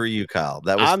just for you, Kyle.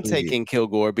 I'm taking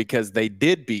Kilgore because they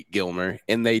did beat Gilmer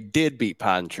and they did beat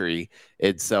Pine Tree.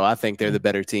 And so I think they're the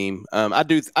better team. I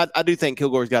do think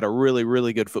Kilgore's got a really,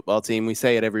 really good football team. We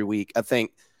say it every week. I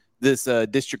think this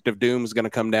District of Doom is going to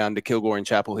come down to Kilgore and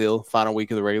Chapel Hill, final week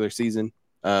of the regular season.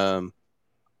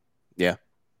 Yeah.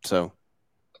 So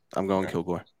I'm going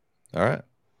Kilgore. All right.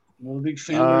 Well, big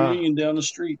family reunion down the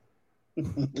street.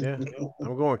 Yeah,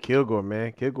 I'm going Kilgore,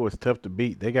 man. Kilgore is tough to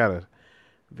beat. They got a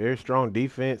very strong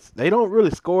defense. They don't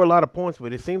really score a lot of points,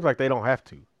 but it seems like they don't have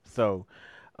to. So,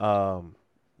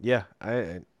 yeah,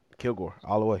 Kilgore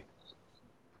all the way.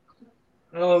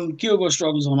 Kilgore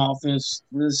struggles on offense.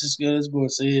 Let's go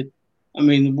and say it. I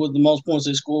mean, the most points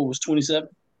they scored was 27.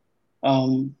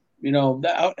 And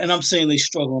I'm saying they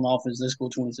struggle on offense. They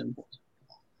scored 27 points.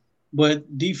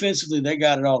 But defensively, they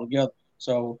got it all together.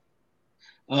 So,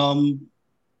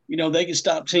 they can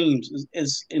stop teams.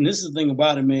 And this is the thing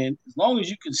about it, man. As long as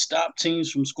you can stop teams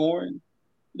from scoring,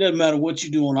 it doesn't matter what you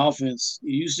do on offense.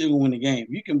 You still gonna win the game.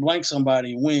 You can blank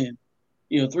somebody and win.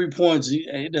 3 points,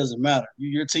 it doesn't matter.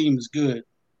 Your team is good.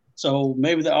 So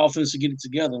maybe the offense will get it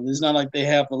together. It's not like they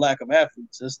have the lack of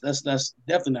athletes. That's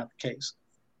definitely not the case.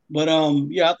 But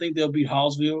I think they'll beat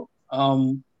Hallsville.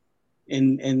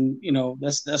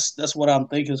 That's what I'm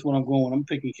thinking. That's what I'm going. I'm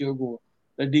picking Kilgore.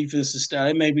 Their defense is stout.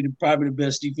 It may be probably the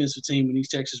best defensive team in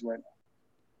East Texas right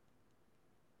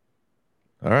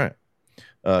now. All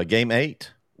right. Game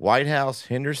 8, White House,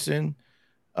 Henderson.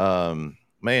 Man,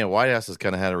 White House has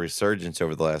kind of had a resurgence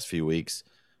over the last few weeks.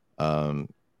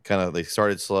 They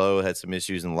started slow, had some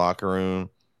issues in the locker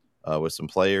room with some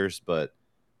players, but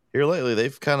here lately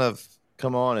they've kind of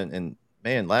come on and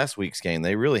man, last week's game,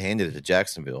 they really handed it to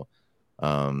Jacksonville.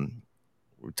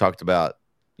 We talked about,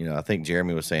 I think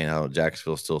Jeremy was saying how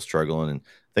Jacksonville's still struggling, and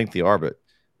I think they are, but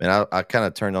man, I kind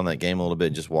of turned on that game a little bit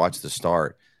and just watched the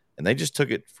start, and they just took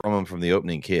it from them from the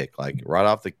opening kick. Like right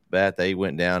off the bat, they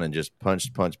went down and just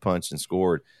punched and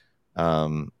scored.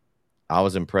 I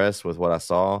was impressed with what I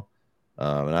saw,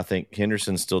 and I think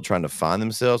Henderson's still trying to find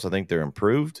themselves. I think they're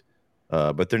improved,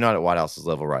 but they're not at White House's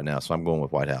level right now, so I'm going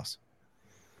with White House.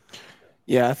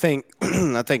 Yeah, I think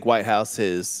I think White House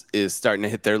is starting to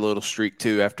hit their little streak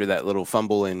too after that little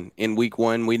fumble in week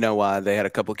 1. We know why they had a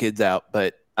couple kids out,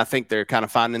 but I think they're kind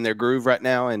of finding their groove right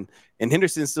now, and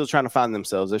Henderson's still trying to find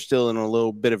themselves. They're still in a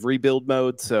little bit of rebuild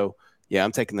mode, so yeah,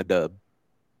 I'm taking the dub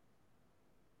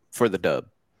for the dub.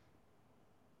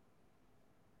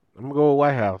 I'm gonna go with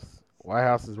White House. White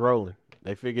House is rolling.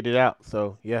 They figured it out,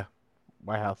 so yeah,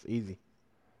 White House easy.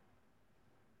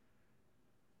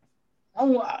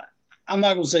 I'm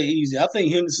not gonna say easy. I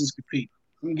think Henderson's compete.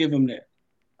 I'm gonna give him that.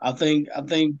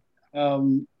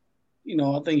 Um,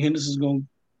 I think Henderson's going.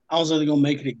 I don't say they're gonna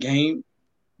make it a game,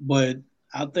 but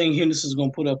I think Henderson's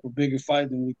gonna put up a bigger fight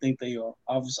than we think they are.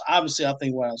 Obviously, I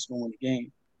think White House is gonna win the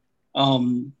game.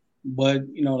 But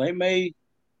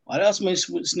White House may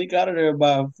sneak out of there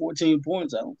by 14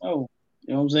 points. I don't know.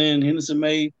 You know what I'm saying? Henderson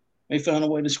may find a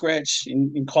way to scratch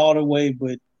and claw their way,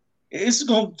 but it's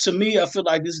going to me. I feel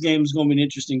like this game is going to be an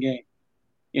interesting game.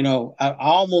 I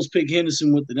almost picked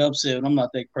Henderson with an upset, and I'm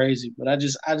not that crazy, but I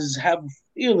just have a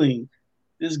feeling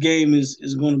this game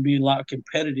is going to be a lot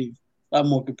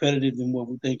more competitive than what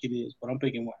we think it is. But I'm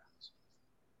picking White House.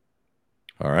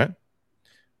 All right.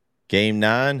 Game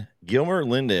 9, Gilmer,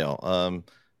 Lindale.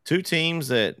 Two teams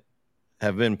that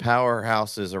have been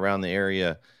powerhouses around the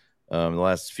area the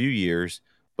last few years,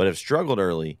 but have struggled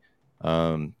early.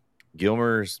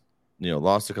 Gilmer's,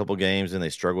 lost a couple games and they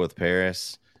struggled with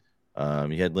Paris. You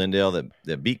had Lindale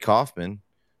that beat Kaufman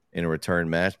in a return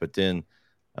match, but then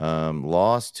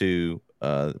lost to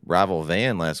rival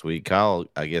Van last week. Kyle,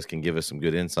 I guess, can give us some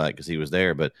good insight because he was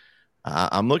there. But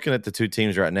I'm looking at the two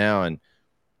teams right now, and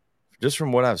just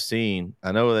from what I've seen,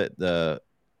 I know that the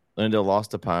Lindale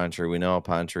lost to Pine Tree. We know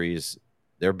Pine Tree's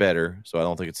they're better, so I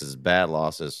don't think it's as bad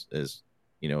loss as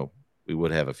we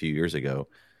would have a few years ago.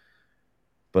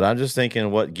 But I'm just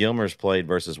thinking what Gilmer's played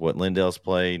versus what Lindale's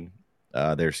played.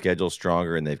 Their schedule's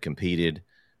stronger and they've competed,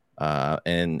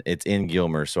 and it's in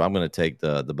Gilmer. So I'm going to take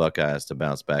the Buckeyes to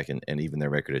bounce back and even their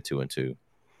record at 2-2.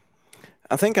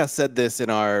 I think I said this in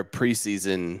our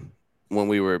preseason when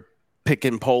we were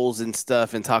picking polls and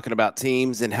stuff and talking about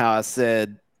teams, and how I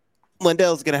said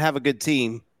Lindale's going to have a good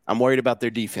team. I'm worried about their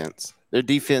defense. Their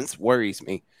defense worries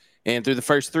me. And through the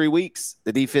first 3 weeks,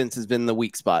 the defense has been the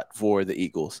weak spot for the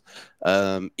Eagles.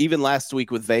 Even last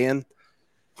week with Van,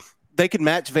 they could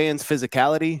match Van's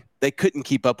physicality. They couldn't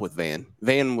keep up with Van.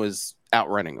 Van was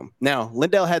outrunning them. Now,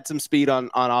 Lindale had some speed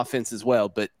on offense as well,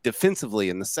 but defensively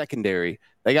in the secondary,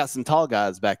 they got some tall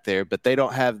guys back there, but they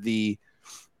don't have the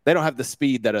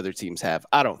speed that other teams have,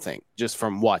 I don't think, just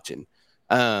from watching.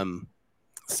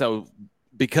 So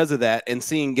because of that, and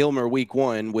seeing Gilmer week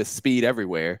 1 with speed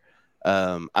everywhere,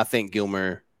 I think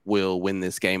Gilmer will win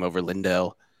this game over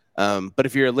Lindale. But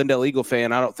if you're a Lindale Eagle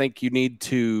fan, I don't think you need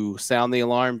to sound the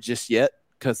alarm just yet,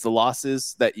 because the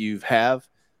losses that you have,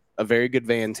 a very good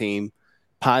Van team,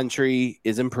 Pine Tree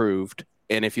is improved,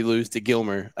 and if you lose to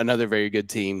Gilmer, another very good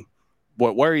team.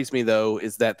 What worries me, though,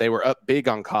 is that they were up big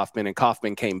on Kaufman, and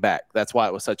Kaufman came back. That's why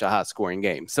it was such a high-scoring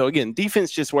game. So, again, defense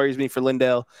just worries me for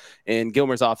Lindale, and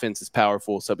Gilmer's offense is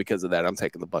powerful. So, because of that, I'm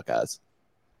taking the Buckeyes.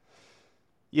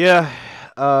 Yeah,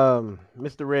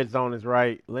 Mr. Red Zone is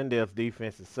right. Lindale's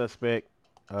defense is suspect,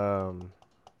 and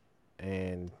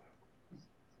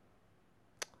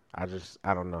I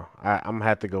don't know. I'm gonna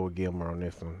have to go with Gilmer on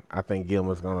this one. I think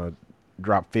Gilmer's gonna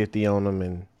drop 50 on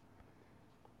them,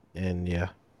 and yeah.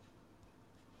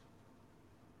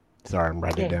 Sorry, I'm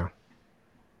writing it down.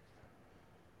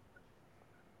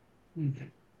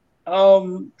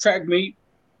 Track meet.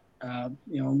 I'm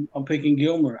picking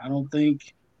Gilmer. I don't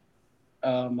think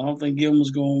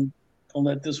Gilmer's going to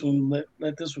let this one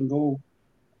go.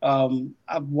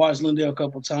 I've watched Lindale a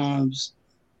couple times.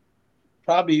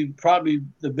 Probably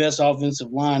the best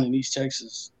offensive line in East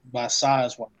Texas by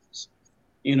size wise.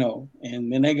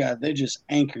 And then they're just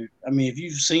anchored. I mean, if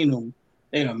you've seen them,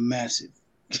 they are massive.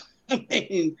 I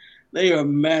mean, they are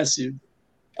massive.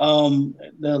 The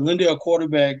Lindale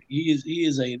quarterback, he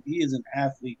is an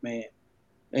athlete, man,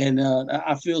 and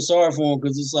I feel sorry for him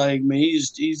because it's like, man, you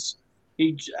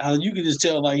can just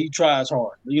tell like he tries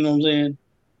hard. You know what I'm saying?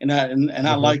 And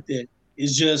I like that.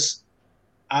 It's just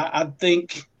I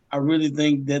really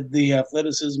think that the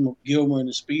athleticism of Gilmer and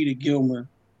the speed of Gilmer,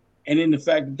 and then the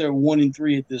fact that they're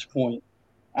 1-3 at this point,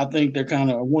 I think they're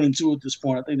kind of 1-2 at this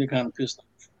point. I think they're kind of pissed off.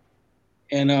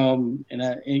 And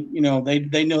they know they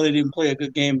didn't play a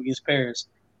good game against Paris,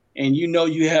 and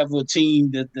you have a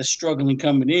team that's struggling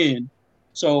coming in.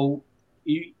 So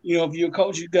if you're a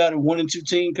coach, you got a 1-2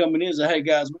 team coming in. So hey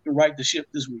guys, we can right the ship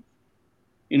this week.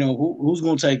 Who's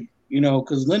going to take it?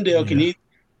 Because Lindale can.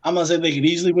 I'm not saying they can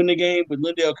easily win the game, but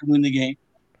Lindale can win the game.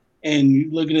 And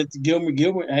you're looking at the Gilmer.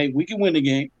 Hey, we can win the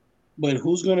game, but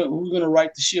who's gonna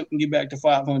right the ship and get back to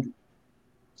 500?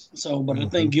 So, but I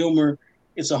think Gilmer,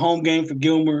 it's a home game for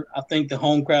Gilmer. I think the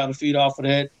home crowd will feed off of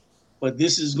that. But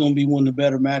this is going to be one of the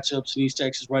better matchups in East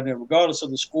Texas right now, regardless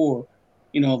of the score.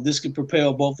 This could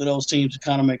propel both of those teams to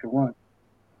kind of make a run.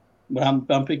 But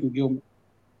I'm picking Gilmer.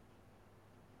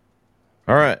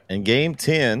 All right, and game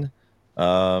 10,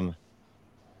 game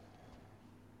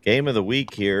of the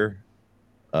week here.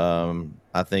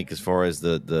 I think as far as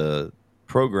the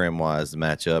program-wise, the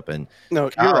matchup, and no,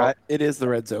 Kyle, you're right. It is the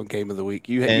red zone game of the week.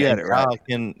 You had it Kyle right.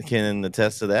 Can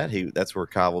attest to that. That's where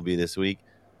Kyle will be this week.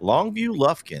 Longview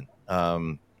Lufkin.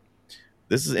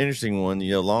 This is an interesting one.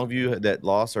 Longview had that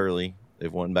loss early.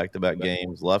 They've won back-to-back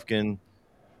games. Lufkin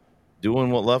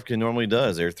doing what Lufkin normally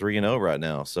does. They're 3-0 right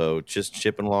now, so just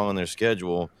chipping along on their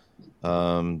schedule.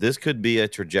 This could be a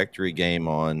trajectory game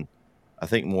on, I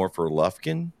think, more for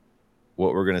Lufkin,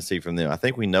 what we're going to see from them. I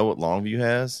think we know what Longview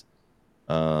has,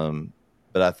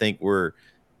 but I think for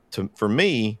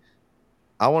me,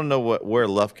 I want to know where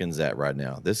Lufkin's at right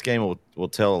now. This game will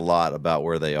tell a lot about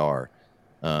where they are,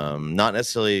 not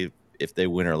necessarily if they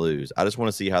win or lose. I just want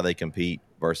to see how they compete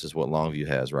versus what Longview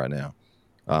has right now.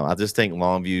 I just think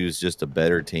Longview is just a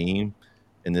better team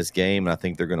in this game, and I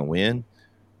think they're going to win.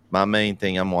 My main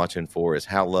thing I'm watching for is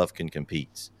how Lufkin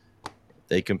competes. If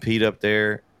they compete up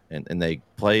there and they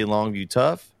play Longview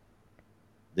tough,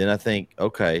 then I think,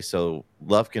 okay, so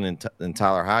Lufkin and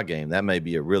Tyler High game, that may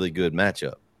be a really good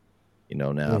matchup.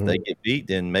 Now if they get beat,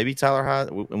 then maybe Tyler High,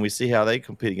 and we see how they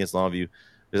compete against Longview,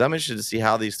 because I'm interested to see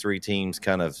how these three teams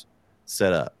kind of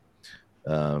set up.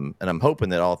 And I'm hoping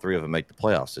that all three of them make the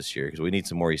playoffs this year, because we need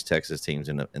some more East Texas teams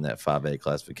in that 5A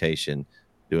classification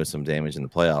doing some damage in the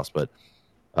playoffs. But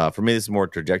for me, this is more a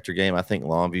trajectory game. I think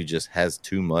Longview just has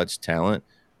too much talent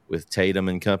with Tatum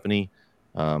and company.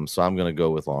 So I'm going to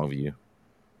go with Longview.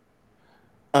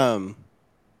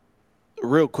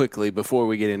 Real quickly before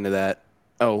we get into that.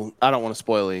 Oh, I don't want to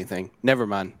spoil anything. Never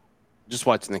mind. Just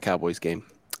watching the Cowboys game.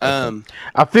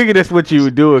 I figured that's what you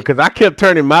were doing, because I kept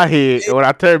turning my head. When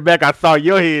I turned back, I saw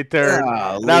your head turn. And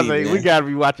I was like, we got to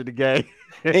be watching the game.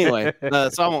 Anyway, so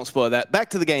I won't spoil that.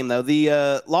 Back to the game, though. The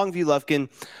Longview Lufkin.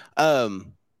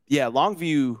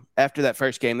 Longview, after that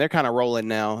first game, they're kind of rolling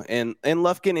now. And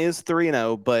Lufkin is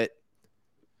 3-0, but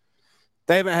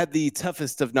they haven't had the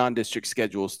toughest of non-district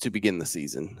schedules to begin the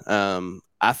season.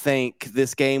 I think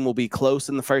this game will be close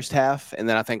in the first half, and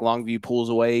then I think Longview pulls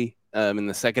away in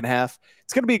the second half.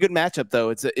 It's going to be a good matchup, though.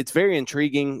 It's very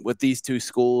intriguing with these two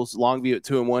schools, Longview at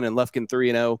 2-1 and Lufkin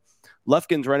 3-0.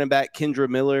 Lufkin's running back, Kendra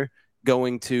Miller,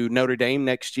 going to Notre Dame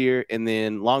next year, and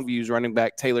then Longview's running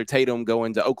back, Taylor Tatum,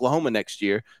 going to Oklahoma next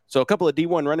year. So a couple of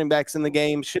D1 running backs in the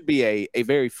game. Should be a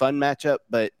very fun matchup,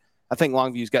 but I think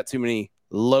Longview's got too many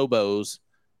Lobos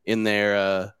in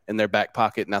their back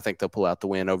pocket, and I think they'll pull out the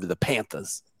win over the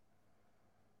Panthers.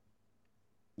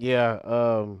 Yeah,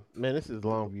 man, this is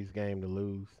Longview's game to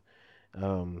lose.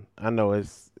 I know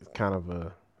it's kind of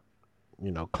a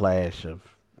clash of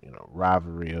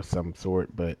rivalry of some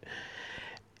sort, but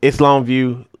it's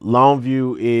Longview.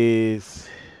 Longview is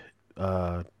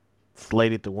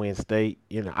slated to win state.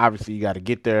 Obviously you got to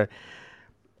get there.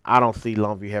 I don't see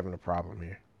Longview having a problem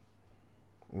here.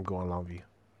 I'm going Longview.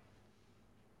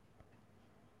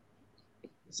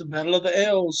 It's a battle of the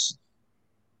L's.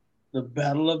 The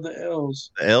battle of the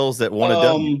L's. The L's that want a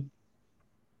W.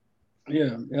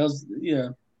 Yeah, L's.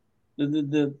 Yeah,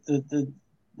 the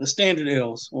standard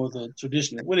L's or the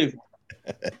traditional, whatever.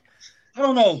 I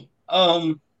don't know.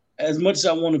 As much as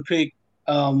I want to pick,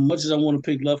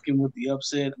 Lufkin with the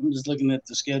upset, I'm just looking at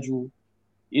the schedule.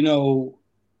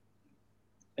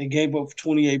 They gave up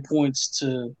 28 points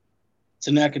to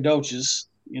Nacogdoches.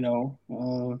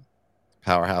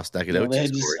 Powerhouse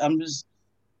Nacogdoches. I'm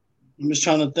just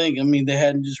trying to think. I mean, they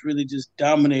hadn't just really just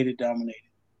dominated.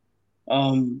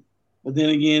 But then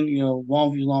again,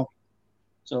 Longview.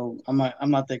 So I'm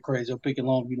not that crazy. I'm picking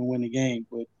Longview to win the game.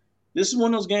 But this is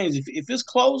one of those games. If it's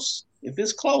close,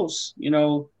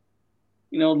 Lufkin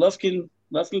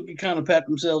can kind of pat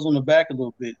themselves on the back a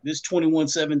little bit. This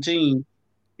 21-17,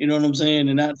 you know what I'm saying,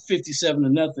 and not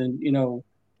 57-0.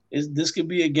 This could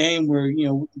be a game where we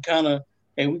can kind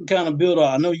of build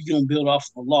off. I know you're gonna build off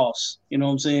of a loss, you know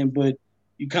what I'm saying, but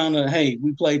you kind of,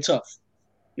 we play tough,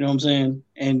 you know what I'm saying,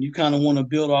 and you kind of want to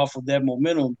build off of that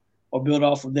momentum or build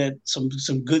off of that some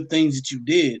good things that you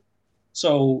did.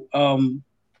 So,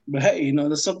 but hey,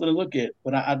 there's something to look at.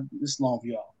 But it's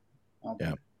Longview.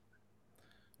 Yeah.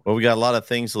 Well, we got a lot of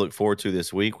things to look forward to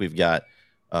this week. We've got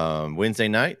Wednesday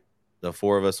night. The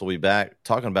four of us will be back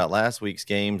talking about last week's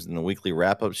games and the weekly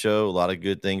wrap-up show. A lot of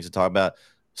good things to talk about.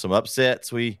 some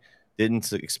upsets we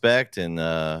didn't expect, and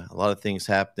a lot of things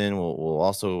happening. We'll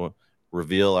also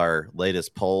reveal our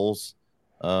latest polls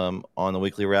on the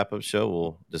weekly wrap-up show.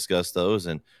 We'll discuss those,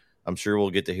 and I'm sure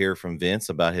we'll get to hear from Vince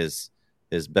about his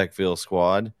Beckville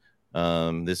squad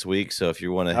this week. So if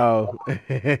you want to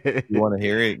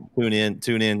hear it,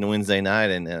 tune in Wednesday night,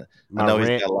 and I know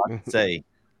he's got a lot to say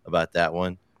about that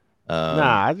one.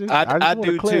 I just want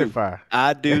to clarify.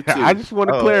 I do too. I just want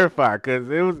to clarify because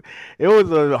it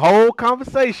was a whole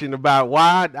conversation about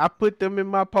why I put them in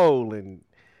my poll, and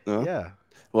yeah.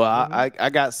 Well, I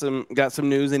got some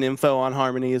news and info on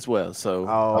Harmony as well. So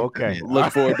okay.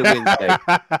 Look forward to Wednesday.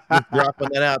 Just dropping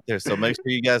that out there. So make sure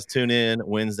you guys tune in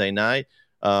Wednesday night.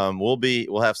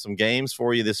 We'll have some games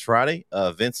for you this Friday.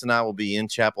 Vince and I will be in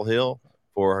Chapel Hill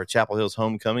for our Chapel Hill's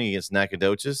homecoming against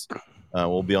Nacogdoches.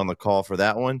 We'll be on the call for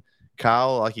that one.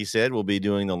 Kyle, like he said, will be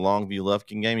doing the Longview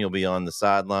Lufkin game. He'll be on the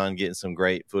sideline getting some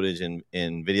great footage and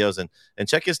videos, and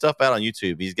check his stuff out on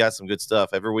YouTube. He's got some good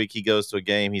stuff. Every week he goes to a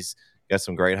game. He's got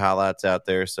some great highlights out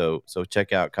there. So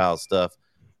check out Kyle's stuff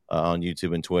on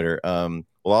YouTube and Twitter.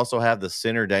 We'll also have the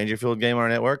Center Dangerfield game on our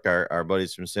network. Our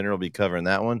buddies from Center will be covering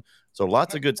that one. So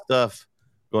lots of good stuff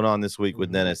going on this week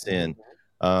with NETSN.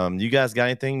 You guys got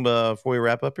anything before we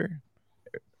wrap up here?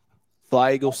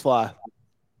 Fly, Eagles, fly.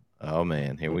 Oh,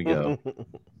 man, here we go.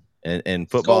 and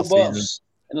football season.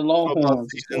 And the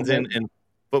Longhorns.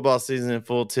 Football season in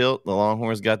full tilt. The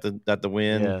Longhorns got the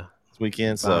win this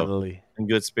weekend. Finally. So in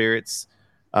good spirits.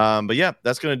 But, yeah,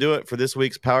 that's going to do it for this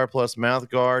week's Power Plus Mouth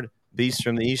Guard Beasts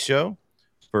from the East show.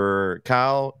 For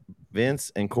Kyle,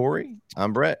 Vince, and Corey,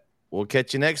 I'm Brett. We'll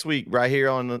catch you next week right here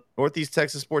on the Northeast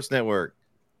Texas Sports Network.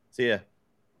 See ya.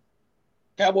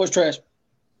 Cowboys trash.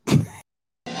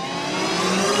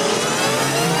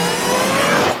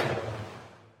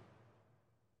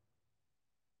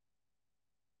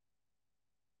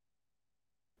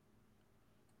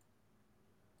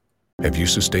 Have you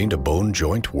sustained a bone,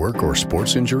 joint, work, or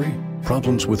sports injury?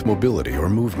 Problems with mobility or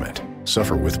movement?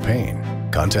 Suffer with pain?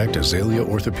 Contact Azalea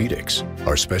Orthopedics.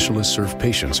 Our specialists serve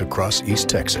patients across East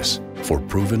Texas. For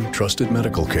proven, trusted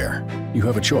medical care, you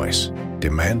have a choice.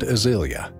 Demand Azalea.